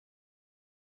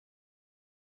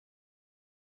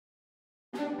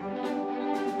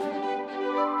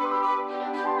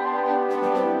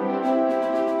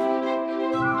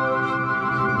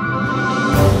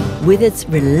With its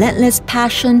relentless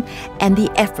passion and the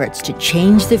efforts to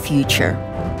change the future,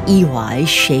 Ewha is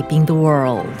shaping the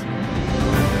world.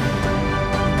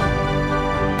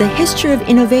 The history of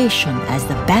innovation as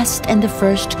the best and the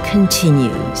first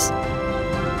continues.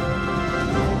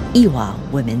 Ewha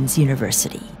Women's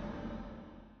University.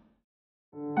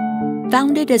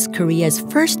 Founded as Korea's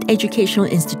first educational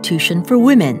institution for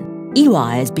women,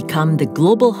 Ewha has become the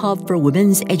global hub for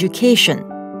women's education.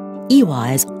 Ewha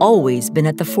has always been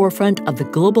at the forefront of the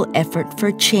global effort for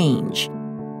change.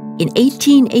 In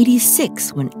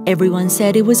 1886, when everyone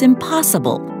said it was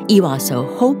impossible, Ewha saw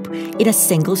hope in a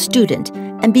single student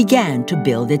and began to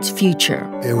build its future.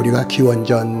 우리가 기원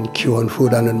전, 기원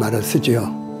후라는 말을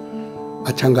쓰지요.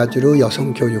 마찬가지로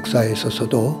여성 교육사에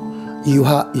있어서도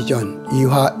이화 이전,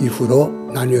 이화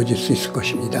이후로 나뉘어질 수 있을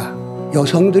것입니다.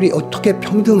 여성들이 어떻게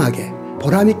평등하게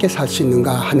보람있게 살 수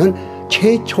있는가 하는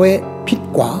최초의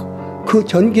빛과 그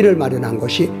전기를 마련한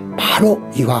것이 바로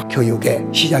이화 교육의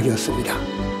시작이었습니다.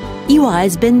 Ewha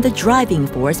has been the driving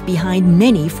force behind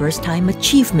many first-time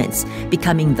achievements,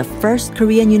 becoming the first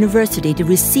Korean university to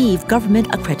receive government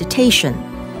accreditation.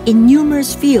 In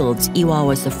numerous fields, Ewha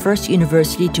was the first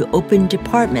university to open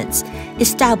departments,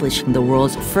 establishing the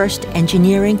world's first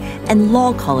engineering and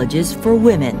law colleges for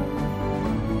women.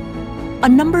 A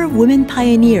number of women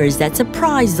pioneers that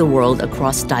surprised the world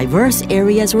across diverse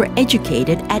areas were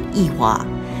educated at Ewha.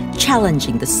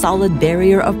 Challenging the solid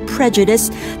barrier of prejudice,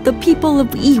 the people of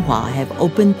Ewha have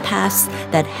opened paths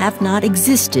that have not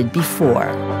existed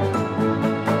before.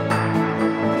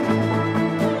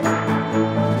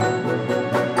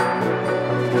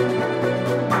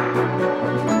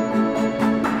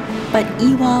 But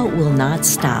Ewha will not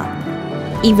stop.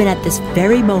 Even at this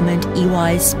very moment,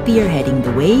 Ewha is spearheading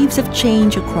the waves of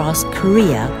change across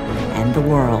Korea and the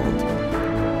world.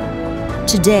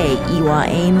 Today, Ewha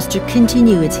aims to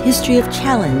continue its history of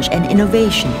challenge and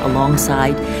innovation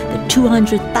alongside the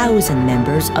 200,000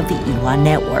 members of the Ewha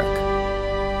network.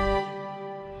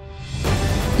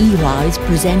 Ewha is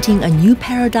presenting a new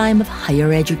paradigm of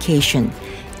higher education,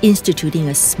 instituting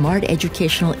a smart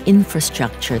educational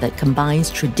infrastructure that combines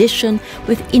tradition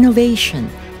with innovation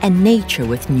and nature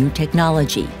with new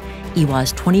technology.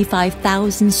 Ewha's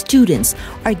 25,000 students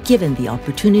are given the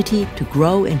opportunity to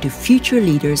grow into future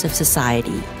leaders of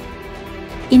society.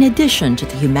 In addition to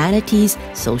the humanities,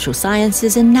 social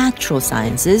sciences, and natural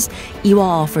sciences, Ewha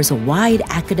offers a wide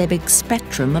academic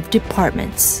spectrum of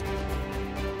departments.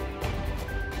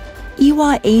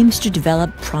 Ewha aims to develop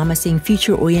promising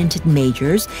future-oriented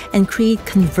majors and create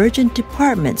convergent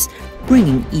departments,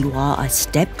 bringing Ewha a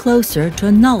step closer to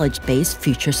a knowledge-based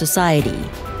future society.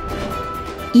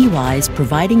 Ewha is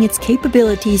providing its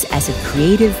capabilities as a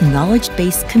creative,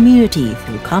 knowledge-based community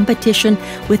through competition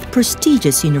with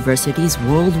prestigious universities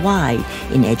worldwide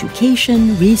in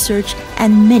education, research,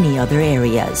 and many other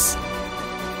areas.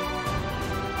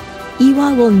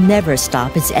 Ewha will never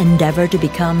stop its endeavor to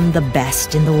become the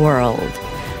best in the world.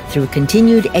 Through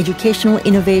continued educational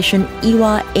innovation,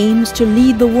 Ewha aims to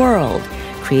lead the world,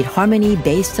 create harmony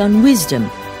based on wisdom,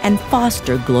 and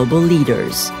foster global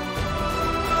leaders.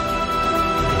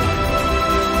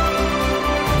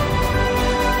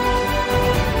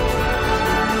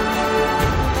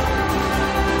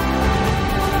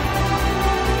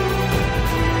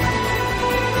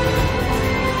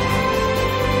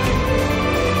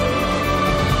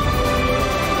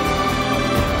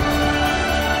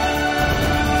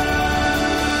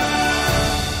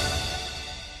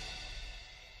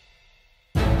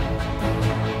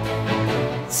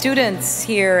 Students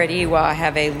here at Ewha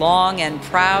have a long and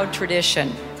proud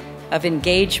tradition of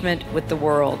engagement with the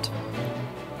world.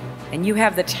 And you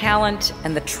have the talent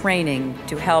and the training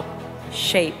to help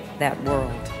shape that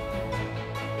world.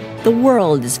 The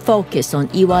world is focused on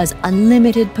Ewha's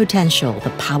unlimited potential,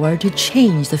 the power to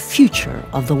change the future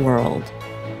of the world.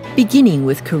 Beginning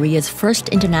with Korea's first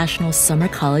international summer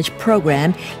college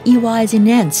program, Ewha has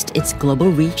enhanced its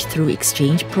global reach through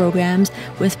exchange programs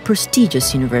with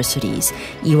prestigious universities.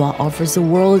 Ewha offers the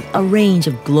world a range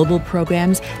of global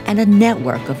programs and a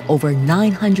network of over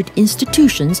 900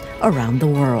 institutions around the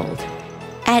world.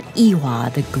 At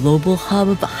Ewha, the global hub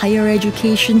of higher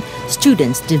education,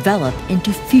 students develop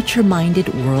into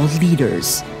future-minded world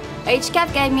leaders.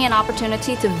 HCAP gave me an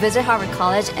opportunity to visit Harvard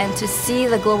College and to see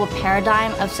the global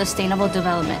paradigm of sustainable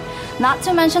development. Not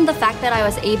to mention the fact that I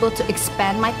was able to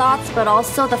expand my thoughts, but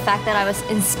also the fact that I was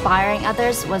inspiring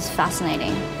others was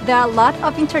fascinating. There are a lot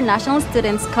of international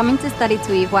students coming to study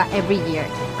to Ewha every year.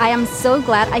 I am so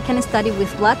glad I can study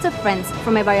with lots of friends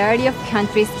from a variety of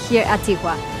countries here at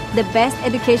Ewha, the best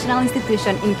educational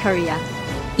institution in Korea.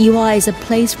 Ewha is a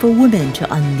place for women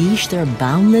to unleash their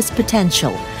boundless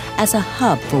potential as a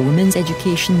hub for women's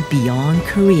education beyond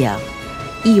Korea.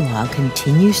 Ewha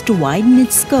continues to widen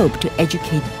its scope to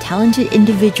educate talented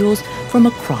individuals from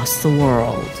across the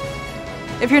world.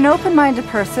 If you're an open-minded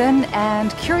person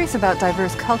and curious about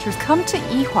diverse cultures, come to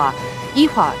Ewha.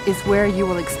 Ewha is where you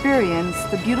will experience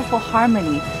the beautiful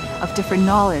harmony of different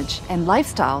knowledge and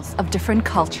lifestyles of different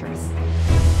cultures.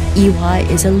 Ewha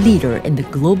is a leader in the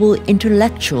global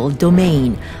intellectual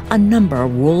domain. A number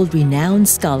of world-renowned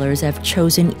scholars have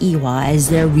chosen Ewha as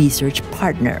their research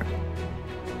partner.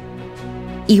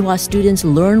 Ewha students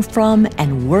learn from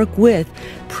and work with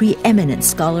preeminent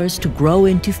scholars to grow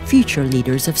into future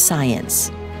leaders of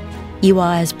science.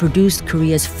 Ewha has produced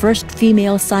Korea's first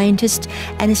female scientist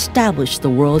and established the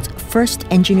world's first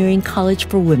engineering college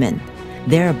for women,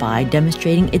 thereby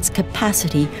demonstrating its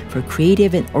capacity for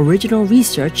creative and original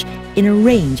research in a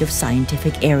range of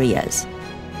scientific areas.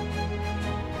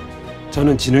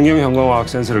 저는 지능형 형광화학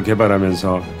센서를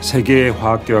개발하면서 세계의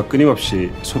화학계와 끊임없이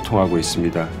소통하고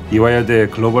있습니다. 이화여대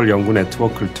글로벌 연구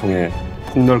네트워크를 통해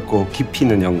폭넓고 깊이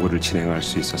있는 연구를 진행할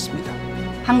수 있었습니다.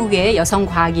 한국의 여성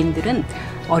과학인들은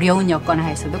어려운 여건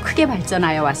하에서도 크게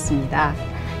발전하여 왔습니다.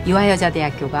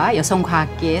 이화여자대학교가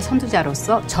여성과학계의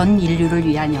선두자로서 전 인류를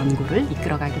위한 연구를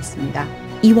이끌어가겠습니다.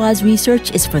 Ewha's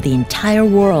research is for the entire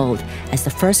world. As the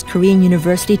first Korean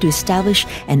university to establish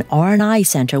an R&I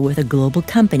center with a global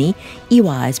company,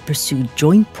 Ewha has pursued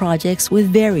joint projects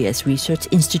with various research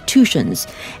institutions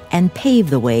and paved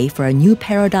the way for a new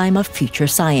paradigm of future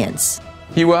science.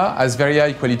 Ewha has very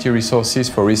high quality resources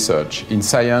for research in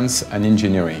science and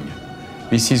engineering.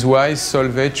 This is why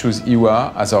Solvay chose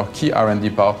Ewha as our key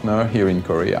R&D partner here in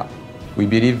Korea. We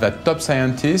believe that top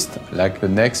scientists, like the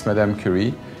next Madame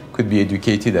Curie, could be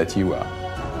educated at Ewha.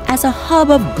 As a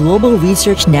hub of global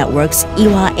research networks,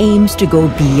 Ewha aims to go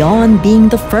beyond being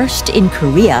the first in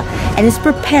Korea and is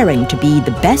preparing to be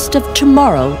the best of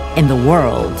tomorrow in the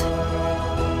world.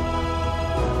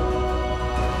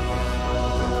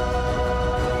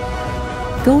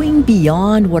 Going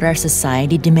beyond what our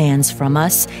society demands from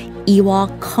us,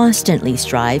 Ewha constantly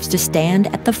strives to stand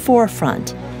at the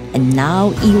forefront. And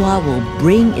now Ewha will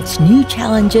bring its new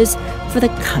challenges for the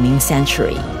coming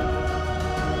century.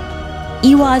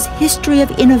 Ewha's history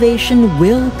of innovation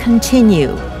will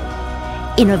continue.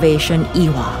 Innovation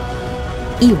Ewha.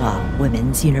 Ewha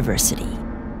Women's University.